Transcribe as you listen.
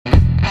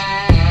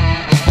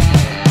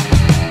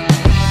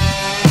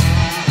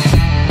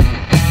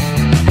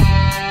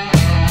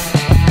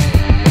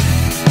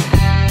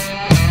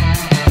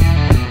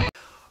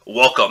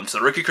to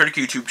the Rookie Critic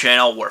YouTube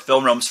channel where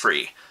film roam's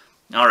free.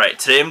 Alright,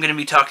 today I'm going to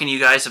be talking to you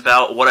guys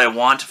about what I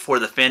want for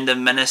the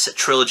Fandom Menace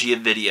trilogy of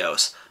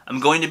videos. I'm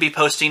going to be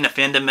posting a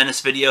Fandom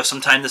Menace video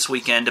sometime this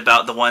weekend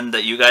about the one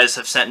that you guys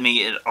have sent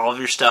me all of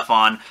your stuff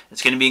on.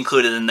 It's going to be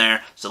included in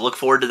there, so look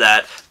forward to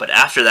that. But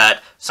after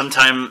that,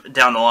 sometime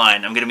down the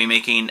line, I'm going to be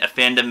making a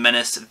Fandom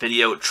Menace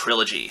video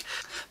trilogy.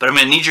 But I'm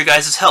going to need your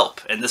guys'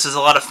 help, and this is a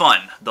lot of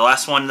fun. The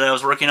last one that I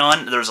was working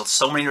on, there was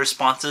so many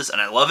responses,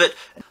 and I love it.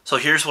 So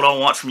here's what I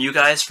want from you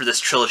guys for this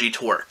trilogy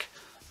to work.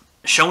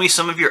 Show me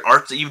some of your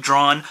art that you've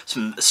drawn,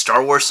 some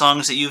Star Wars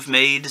songs that you've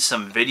made,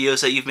 some videos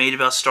that you've made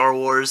about Star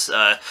Wars,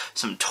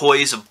 some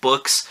toys of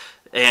books,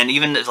 and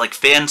even like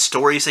fan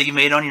stories that you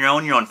made on your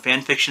own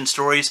fan fiction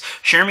stories.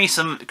 Share me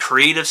some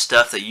creative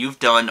stuff that you've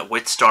done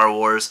with Star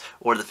Wars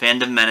or the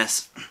Fandom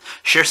Menace.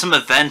 Share some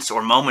events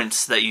or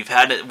moments that you've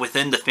had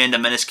within the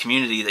Fandom Menace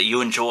community that you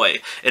enjoy.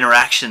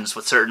 Interactions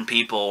with certain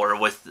people or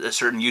with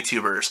certain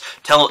YouTubers.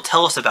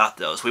 Tell us about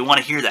those. We want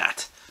to hear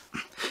that.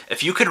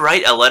 If you could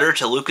write a letter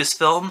to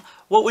Lucasfilm,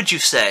 what would you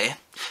say?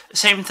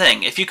 Same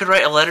thing. If you could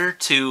write a letter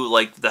to,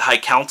 like, the High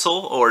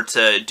Council, or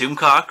to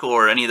Doomcock,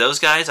 or any of those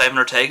guys, Ivan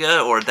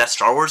Ortega, or that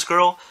Star Wars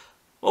girl,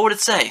 what would it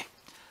say?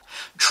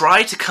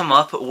 Try to come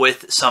up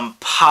with some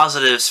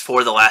positives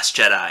for The Last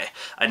Jedi.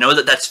 I know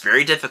that that's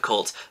very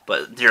difficult,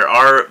 but there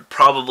are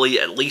probably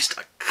at least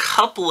a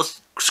couple of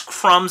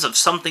crumbs of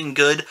something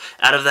good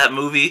out of that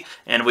movie,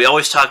 and we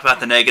always talk about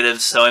the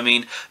negatives, so I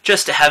mean,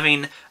 just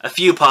having a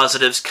few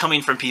positives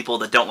coming from people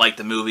that don't like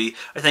the movie,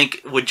 I think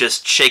would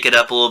just shake it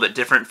up a little bit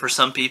different for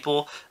some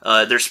people.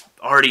 There's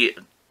already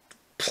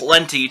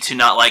plenty to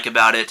not like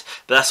about it,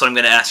 but that's what I'm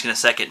going to ask in a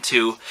second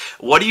too.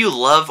 What do you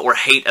love or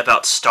hate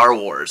about Star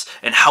Wars,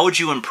 and how would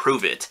you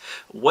improve it?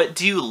 What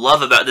do you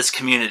love about this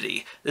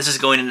community? This is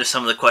going into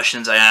some of the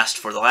questions I asked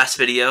for the last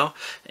video,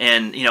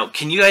 and you know,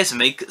 can you guys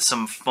make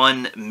some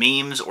fun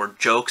memes or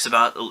jokes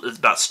about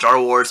Star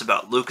Wars,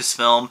 about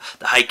Lucasfilm,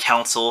 the High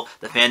Council,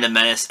 the Fandom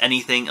Menace,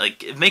 anything?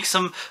 Like, make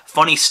some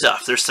funny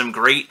stuff. There's some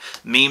great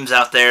memes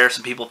out there,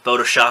 some people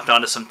photoshopped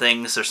onto some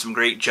things. There's some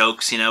great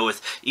jokes, you know,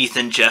 with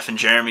Ethan, Jeff, and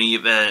Jeremy,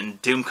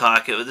 and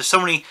Doomcock. There's so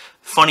many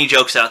funny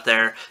jokes out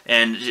there,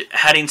 and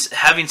having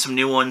some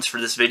new ones for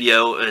this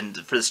video and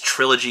for this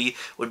trilogy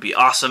would be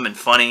awesome and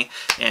funny.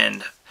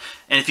 And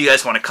if you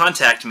guys want to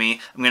contact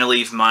me, I'm going to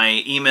leave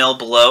my email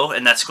below,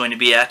 and that's going to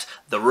be at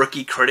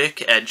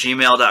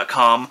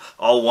therookiecritic@gmail.com.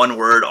 All one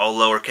word, all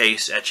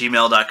lowercase, at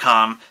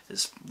gmail.com.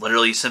 It's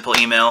literally simple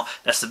email.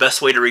 That's the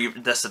best way to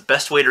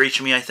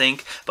reach me, I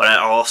think. But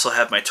I'll also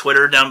have my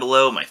Twitter down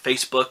below, my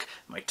Facebook,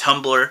 my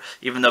Tumblr,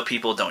 even though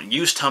people don't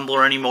use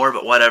Tumblr anymore,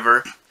 but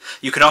whatever.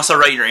 You can also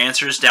write your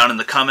answers down in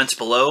the comments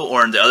below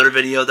or in the other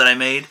video that I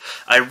made.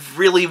 I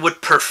really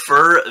would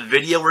prefer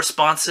video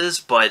responses,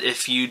 but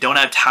if you don't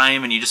have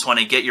time and you just want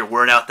to get your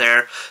word out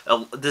there,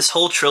 this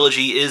whole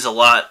trilogy is a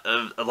lot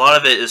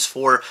of it is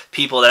for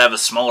people that have a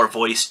smaller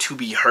voice to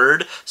be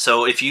heard.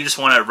 So if you just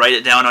want to write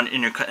it down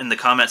in the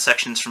comment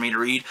sections for me to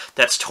read,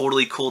 that's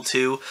totally cool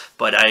too.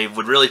 But I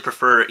would really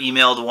prefer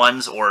emailed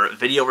ones or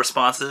video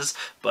responses.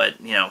 But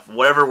you know,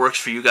 whatever works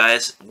for you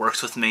guys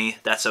works with me.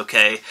 That's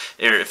okay.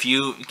 Or if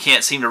you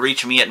can't seem to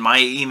reach me at my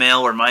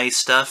email or my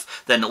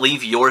stuff, then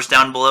leave yours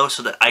down below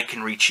so that I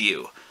can reach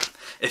you.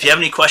 If you have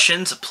any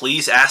questions,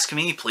 please ask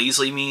me. Please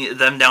leave me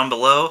them down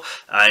below.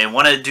 I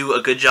want to do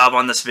a good job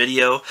on this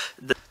video.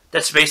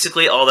 That's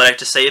basically all that I have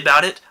to say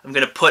about it. I'm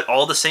going to put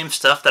all the same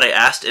stuff that I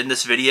asked in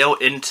this video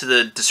into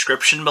the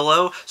description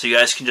below, so you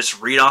guys can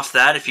just read off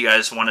that if you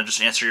guys want to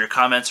just answer your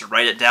comments or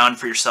write it down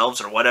for yourselves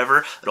or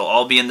whatever. It'll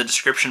all be in the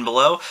description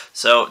below.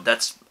 So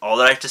that's all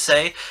that I have to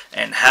say,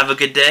 and have a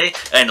good day,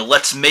 and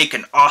let's make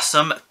an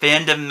awesome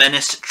Fandom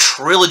Menace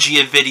trilogy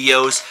of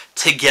videos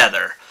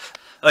together.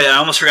 Oh yeah, I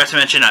almost forgot to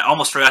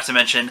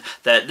mention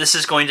that this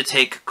is going to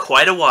take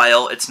quite a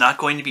while. It's not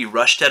going to be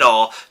rushed at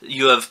all.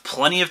 You have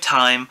plenty of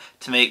time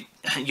to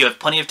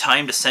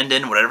send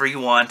in whatever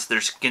you want.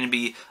 There's going to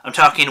be,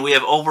 we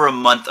have over a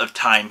month of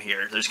time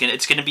here. It's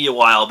going to be a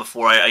while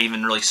before I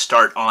even really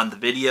start on the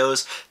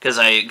videos, because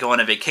I go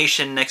on a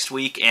vacation next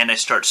week and I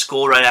start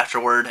school right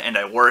afterward and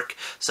I work.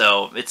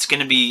 So it's going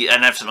to be,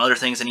 and I have some other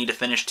things I need to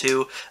finish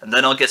too, and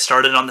then I'll get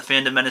started on the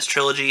Fandom Menace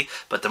trilogy.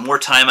 But the more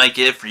time I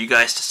give for you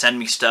guys to send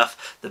me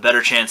stuff, the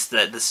better chance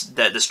that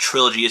this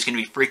trilogy is going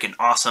to be freaking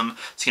awesome.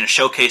 It's going to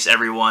showcase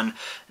everyone.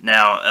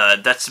 Now,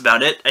 that's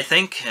about it, I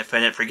think, if I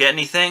didn't forget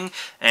anything.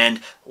 And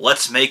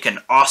let's make an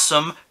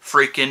awesome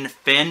freaking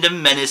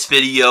Fandom Menace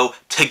video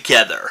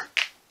together.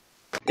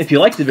 If you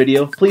liked the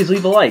video, please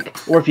leave a like,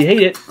 or if you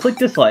hate it, click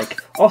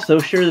dislike. Also,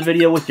 share the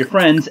video with your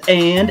friends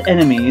and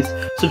enemies.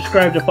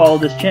 Subscribe to follow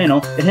this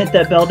channel, and hit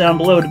that bell down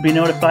below to be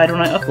notified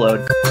when I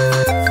upload.